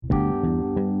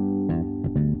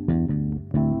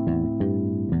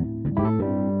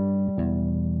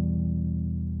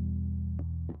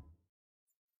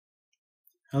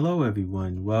Hello,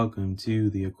 everyone. Welcome to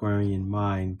the Aquarian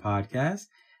Mind podcast.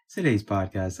 Today's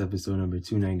podcast, episode number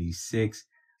 296.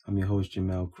 I'm your host,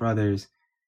 Jamel Crothers.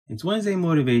 It's Wednesday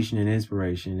Motivation and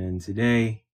Inspiration, and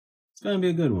today it's going to be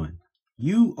a good one.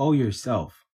 You owe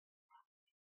yourself.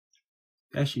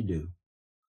 Yes, you do.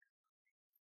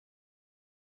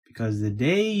 Because the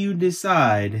day you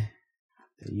decide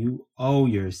that you owe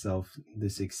yourself the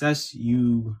success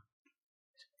you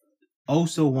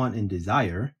also want and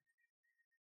desire,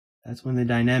 that's when the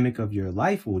dynamic of your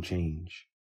life will change.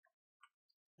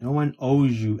 No one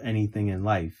owes you anything in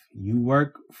life. You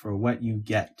work for what you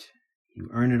get. You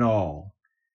earn it all.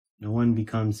 No one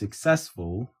becomes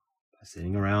successful by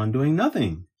sitting around doing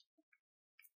nothing.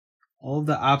 All of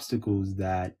the obstacles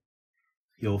that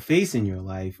you'll face in your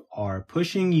life are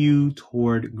pushing you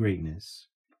toward greatness.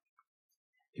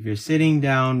 If you're sitting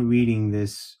down reading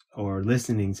this or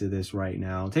listening to this right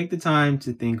now, take the time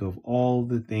to think of all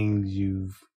the things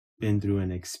you've been through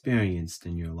and experienced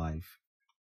in your life.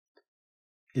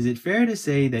 Is it fair to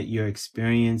say that your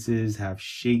experiences have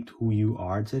shaped who you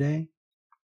are today?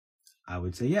 I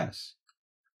would say yes,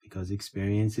 because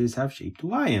experiences have shaped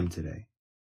who I am today.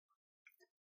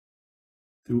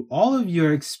 Through all of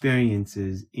your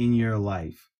experiences in your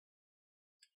life,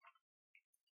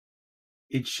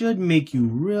 it should make you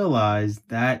realize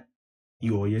that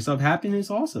you owe yourself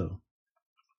happiness also,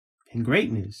 and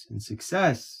greatness, and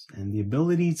success, and the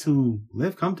ability to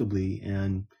live comfortably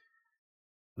and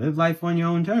live life on your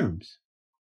own terms.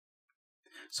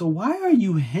 So why are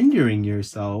you hindering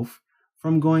yourself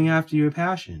from going after your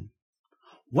passion?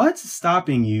 What's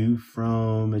stopping you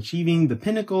from achieving the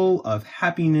pinnacle of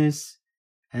happiness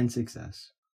and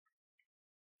success?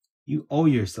 You owe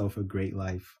yourself a great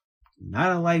life,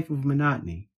 not a life of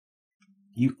monotony.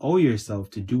 You owe yourself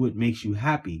to do what makes you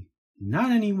happy,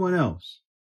 not anyone else.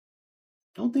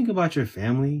 Don't think about your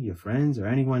family, your friends, or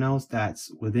anyone else that's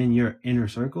within your inner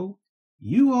circle.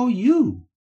 You owe you.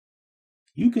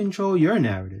 You control your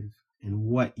narrative and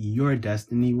what your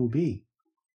destiny will be.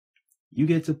 You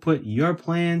get to put your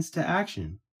plans to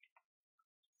action.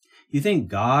 You think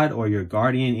God or your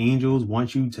guardian angels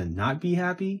want you to not be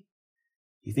happy?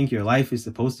 You think your life is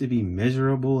supposed to be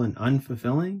miserable and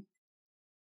unfulfilling?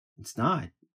 It's not.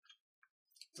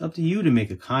 It's up to you to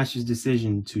make a conscious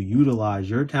decision to utilize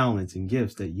your talents and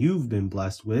gifts that you've been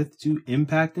blessed with to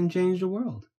impact and change the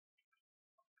world.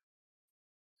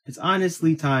 It's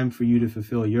honestly time for you to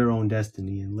fulfill your own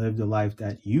destiny and live the life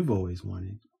that you've always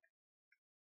wanted.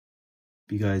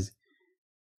 Because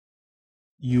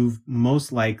you've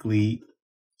most likely,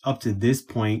 up to this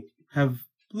point, have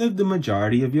lived the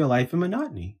majority of your life in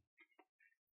monotony.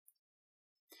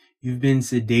 You've been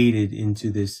sedated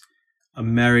into this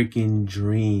American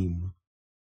dream,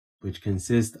 which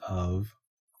consists of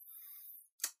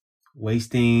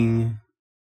wasting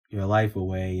your life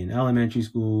away in elementary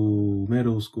school,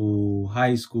 middle school,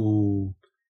 high school.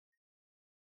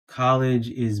 College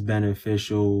is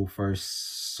beneficial for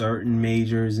certain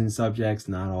majors and subjects,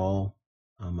 not all.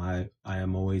 I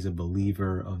am always a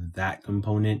believer of that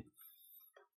component,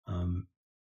 and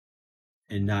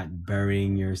not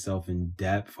burying yourself in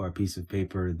debt for a piece of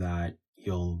paper that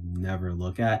you'll never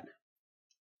look at.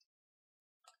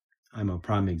 I'm a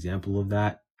prime example of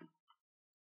that.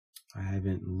 I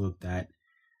haven't looked at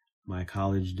my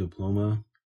college diploma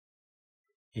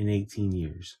in 18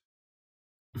 years.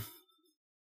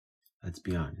 Let's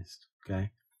be honest, okay?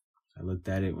 I looked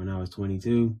at it when I was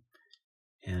 22,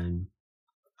 and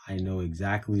I know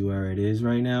exactly where it is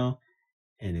right now,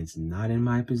 and it's not in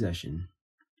my possession.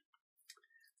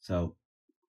 So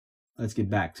let's get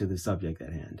back to the subject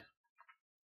at hand.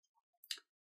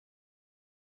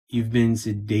 You've been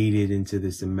sedated into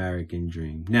this American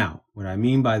dream. Now, what I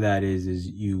mean by that is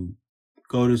you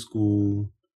go to school,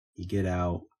 you get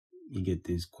out, you get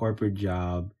this corporate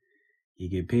job, you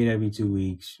get paid every 2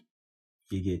 weeks,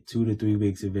 you get 2 to 3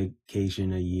 weeks of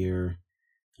vacation a year,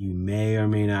 you may or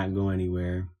may not go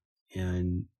anywhere,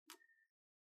 and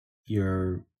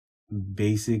you're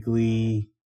basically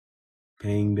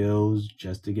paying bills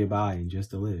just to get by and just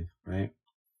to live, right?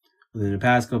 Within the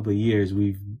past couple of years,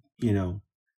 we've,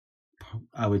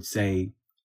 I would say,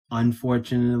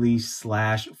 unfortunately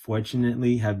 /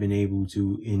 fortunately, have been able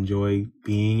to enjoy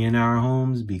being in our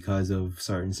homes because of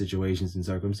certain situations and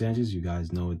circumstances. You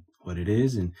guys know what it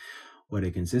is and what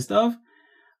it consists of.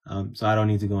 So I don't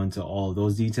need to go into all of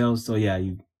those details. So yeah,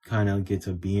 you kind of get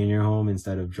to be in your home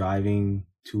instead of driving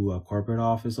to a corporate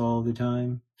office all the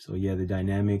time. So yeah, the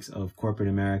dynamics of corporate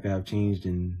America have changed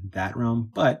in that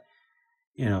realm. But,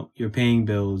 you're paying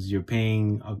bills, you're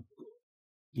paying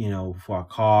for a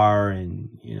car,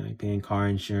 and, you're paying car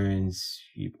insurance,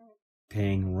 you're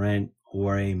paying rent,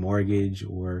 or a mortgage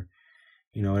or,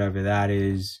 whatever that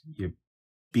is. You're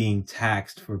being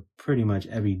taxed for pretty much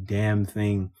every damn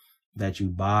thing that you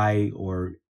buy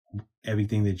or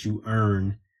everything that you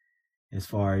earn as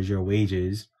far as your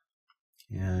wages.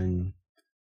 And,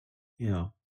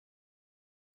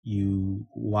 you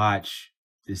watch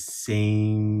the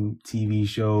same TV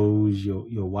shows,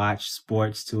 you'll watch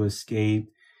sports to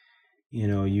escape.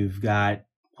 You've got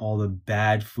all the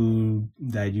bad food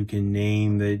that you can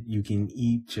name that you can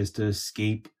eat just to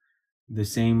escape the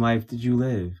same life that you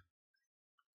live.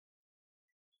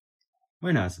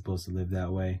 We're not supposed to live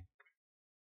that way.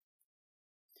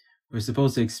 We're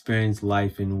supposed to experience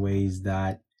life in ways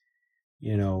that,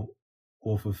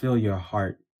 will fulfill your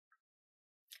heart,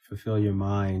 fulfill your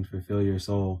mind, fulfill your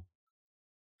soul.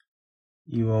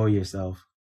 You owe yourself.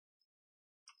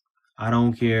 I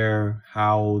don't care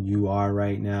how old you are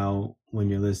right now when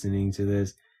you're listening to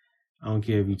this. I don't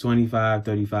care if you're 25,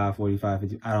 35, 45,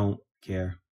 50. I don't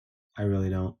care. I really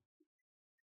don't.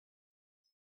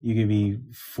 You could be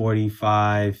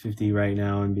 45, 50 right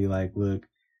now and be like, look,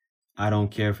 I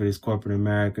don't care for this corporate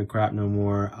America crap no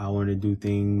more. I want to do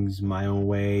things my own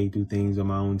way, do things on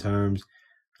my own terms.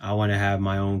 I want to have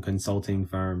my own consulting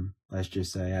firm, let's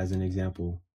just say, as an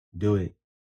example. Do it.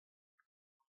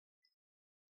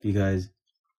 Because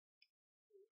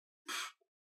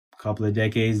a couple of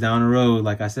decades down the road,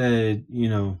 like I said, you're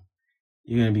going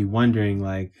to be wondering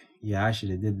like, yeah, I should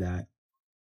have did that.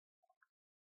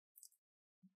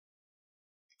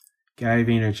 Gary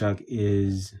Vaynerchuk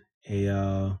is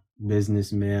a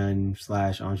businessman /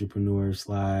 entrepreneur /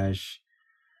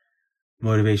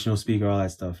 motivational speaker, all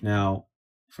that stuff. Now,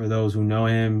 for those who know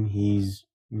him, he's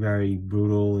very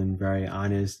brutal and very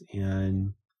honest.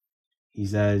 And he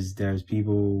says there's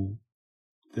people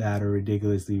that are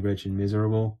ridiculously rich and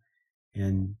miserable.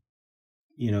 And,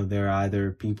 they're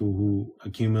either people who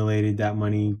accumulated that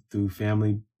money through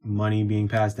family money being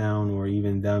passed down, or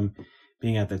even them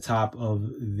being at the top of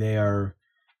their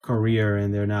career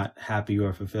and they're not happy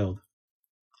or fulfilled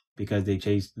because they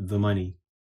chased the money.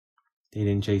 They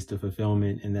didn't chase the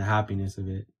fulfillment and the happiness of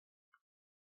it.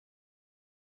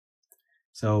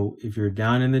 So if you're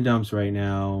down in the dumps right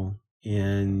now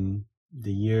and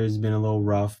the year's been a little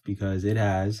rough, because it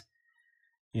has,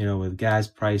 with gas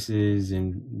prices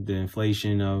and the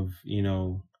inflation of,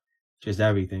 just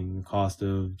everything, the cost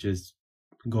of just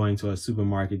going to a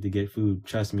supermarket to get food.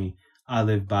 Trust me, I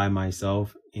live by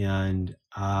myself and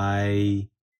I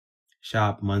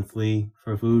shop monthly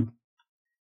for food,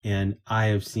 and I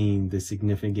have seen the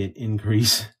significant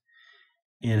increase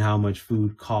in how much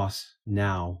food costs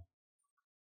now.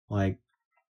 Like,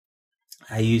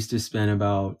 I used to spend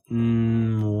about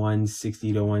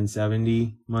 $160 to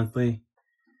 $170 monthly.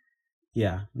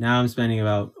 Yeah, now I'm spending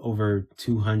about over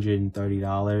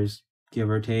 $230, give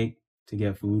or take, to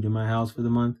get food in my house for the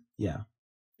month. Yeah,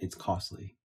 it's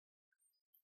costly.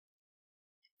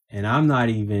 And I'm not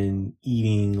even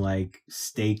eating like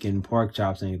steak and pork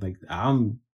chops and anything. Like,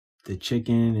 I'm the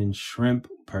chicken and shrimp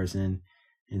person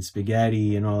and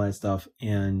spaghetti and all that stuff.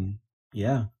 And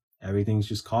yeah, everything's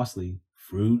just costly.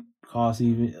 Fruit costs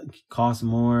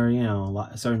more,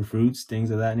 certain fruits,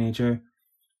 things of that nature.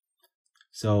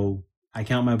 So I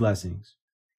count my blessings.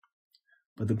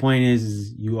 But the point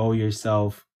is you owe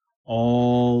yourself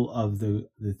all of the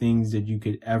things that you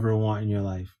could ever want in your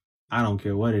life. I don't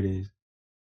care what it is.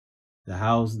 The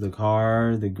house, the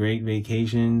car, the great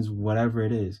vacations, whatever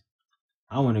it is.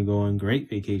 I want to go on great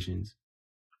vacations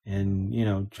and,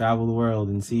 travel the world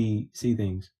and see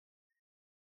things.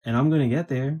 And I'm going to get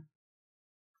there.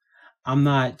 I'm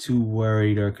not too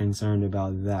worried or concerned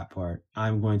about that part.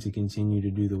 I'm going to continue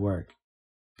to do the work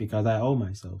because I owe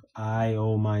myself. I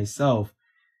owe myself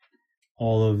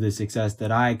all of the success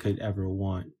that I could ever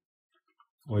want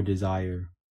or desire.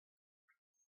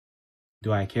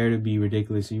 Do I care to be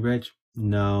ridiculously rich?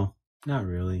 No, not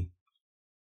really.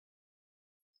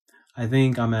 I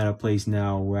think I'm at a place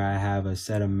now where I have a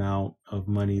set amount of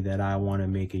money that I want to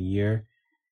make a year,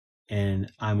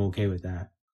 and I'm okay with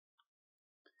that.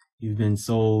 You've been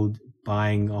sold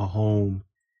buying a home,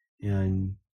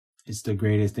 and it's the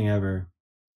greatest thing ever.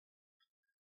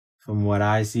 From what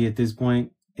I see at this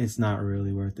point, it's not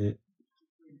really worth it.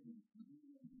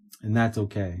 And that's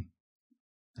okay.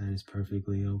 That is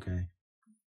perfectly okay.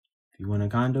 If you want a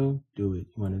condo, do it.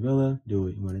 You want a villa, do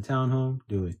it. You want a townhome,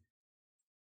 do it.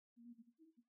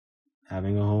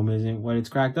 Having a home isn't what it's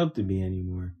cracked up to be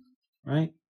anymore,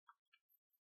 right?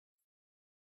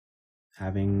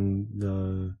 Having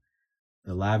the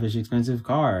lavish, expensive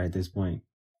car at this point,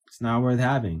 it's not worth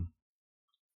having.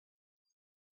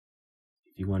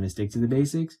 If you want to stick to the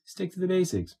basics, stick to the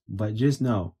basics. But just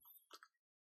know,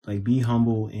 like be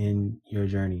humble in your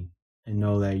journey and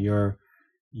know that you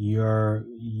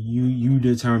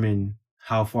determine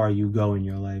how far you go in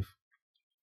your life.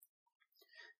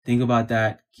 Think about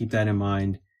that. Keep that in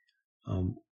mind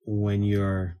when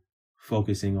you're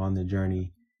focusing on the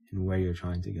journey and where you're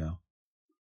trying to go.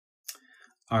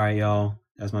 All right, y'all.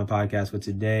 That's my podcast for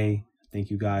today. Thank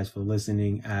you guys for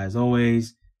listening. As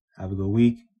always, have a good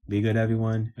week. Be good,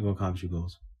 everyone, and go accomplish your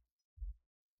goals.